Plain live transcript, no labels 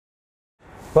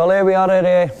Well, here we are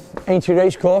at Aintree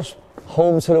Racecourse,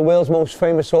 home to the world's most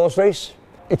famous horse race.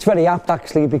 It's very apt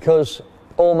actually, because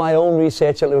all my own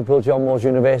research at Liverpool John Moores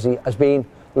University has been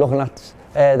looking at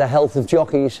the health of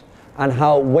jockeys and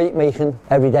how weight making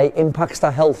every day impacts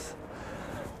their health.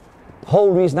 The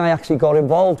whole reason I actually got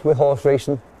involved with horse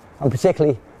racing, and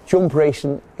particularly jump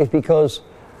racing, is because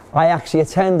I actually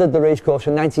attended the racecourse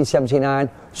in 1979,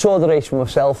 saw the race for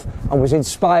myself, and was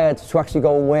inspired to actually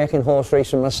go and work in horse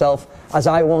racing myself, as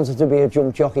I wanted to be a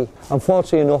jump jockey.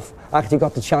 Unfortunately enough, I actually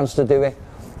got the chance to do it.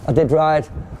 I did ride,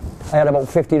 I had about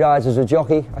 50 rides as a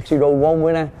jockey, actually rode one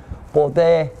winner, but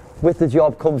there, with the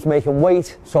job comes making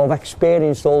weight, so I've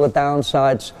experienced all the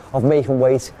downsides of making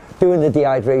weight, doing the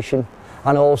dehydration,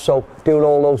 and also doing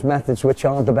all those methods which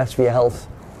aren't the best for your health.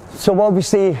 So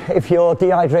obviously, if you're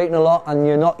dehydrating a lot and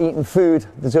you're not eating food,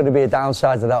 there's going to be a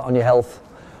downside to that on your health.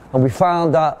 And we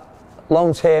found that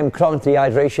long-term chronic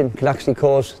dehydration can actually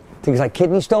cause things like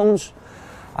kidney stones.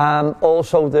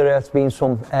 Also, there has been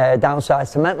some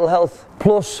downsides to mental health.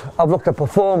 Plus, I've looked at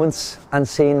performance and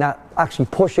seen that actually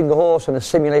pushing a horse on a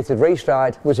simulated race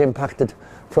ride was impacted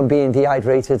from being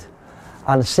dehydrated.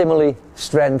 And similarly,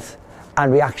 strength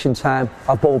and reaction time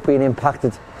have both been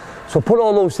impacted. So put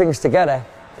all those things together,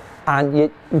 and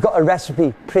you've got a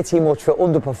recipe pretty much for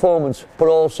underperformance, but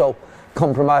also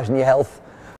compromising your health.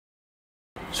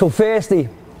 So firstly,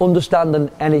 understanding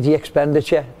energy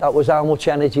expenditure. That was how much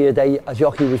energy a day a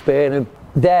jockey was burning.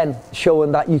 Then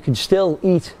showing that you can still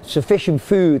eat sufficient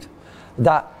food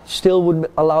that still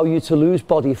wouldn't allow you to lose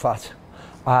body fat,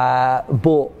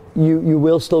 but you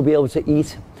will still be able to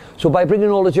eat. So by bringing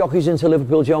all the jockeys into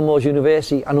Liverpool John Moores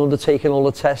University and undertaking all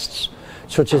the tests,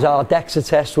 such as our DEXA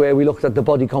test where we looked at the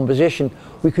body composition,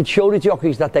 we could show the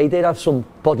jockeys that they did have some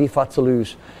body fat to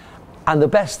lose. And the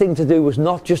best thing to do was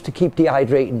not just to keep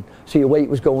dehydrating so your weight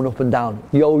was going up and down,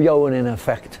 yo-yoing in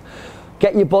effect.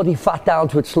 Get your body fat down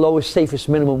to its lowest, safest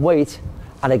minimum weight,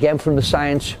 and again from the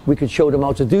science we could show them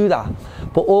how to do that.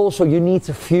 But also you need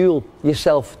to fuel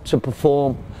yourself to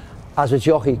perform as a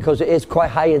jockey, because it is quite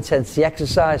high intensity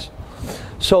exercise.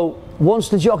 So once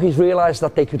the jockeys realised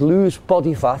that they could lose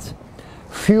body fat,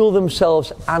 fuel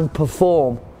themselves and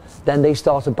perform, then they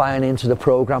started buying into the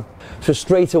programme. So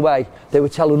straight away they were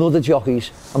telling other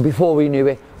jockeys, and before we knew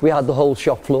it, we had the whole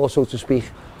shop floor, so to speak,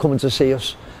 coming to see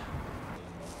us.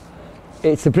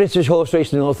 It's the British Horse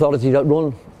Racing Authority that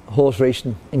run horse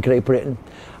racing in Great Britain,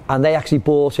 and they actually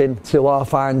bought into our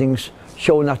findings,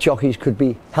 showing that jockeys could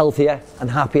be healthier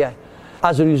and happier.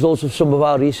 As a result of some of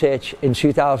our research in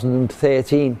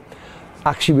 2013,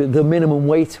 actually the minimum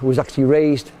weight was actually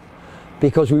raised,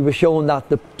 because we were showing that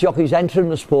the jockeys entering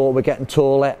the sport were getting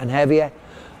taller and heavier,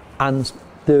 and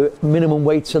the minimum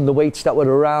weights and the weights that were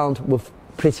around were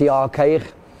pretty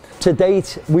archaic. To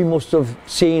date, we must have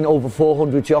seen over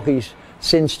 400 jockeys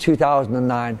since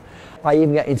 2009. I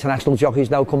even get international jockeys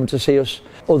now coming to see us,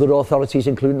 other authorities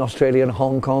including Australia and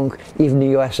Hong Kong, even the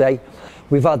USA.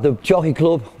 We've had the Jockey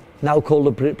Club, now called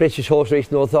the British Horse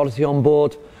Racing Authority, on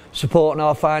board, supporting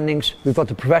our findings. We've got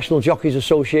the Professional Jockeys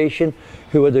Association,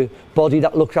 who are the body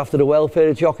that looks after the welfare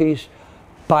of jockeys,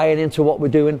 buying into what we're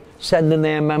doing, sending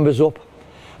their members up.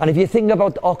 And if you think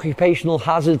about the occupational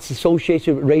hazards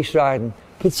associated with race riding,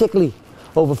 particularly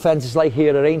over fences like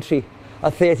here at Aintree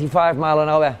at 35 mile an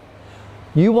hour,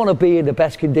 you want to be in the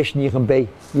best condition you can be.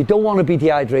 You don't want to be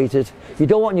dehydrated, you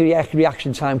don't want your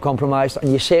reaction time compromised,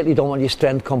 and you certainly don't want your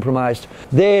strength compromised.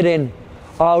 Therein,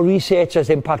 our research has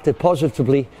impacted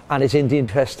positively and is in the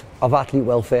interest of athlete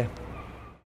welfare.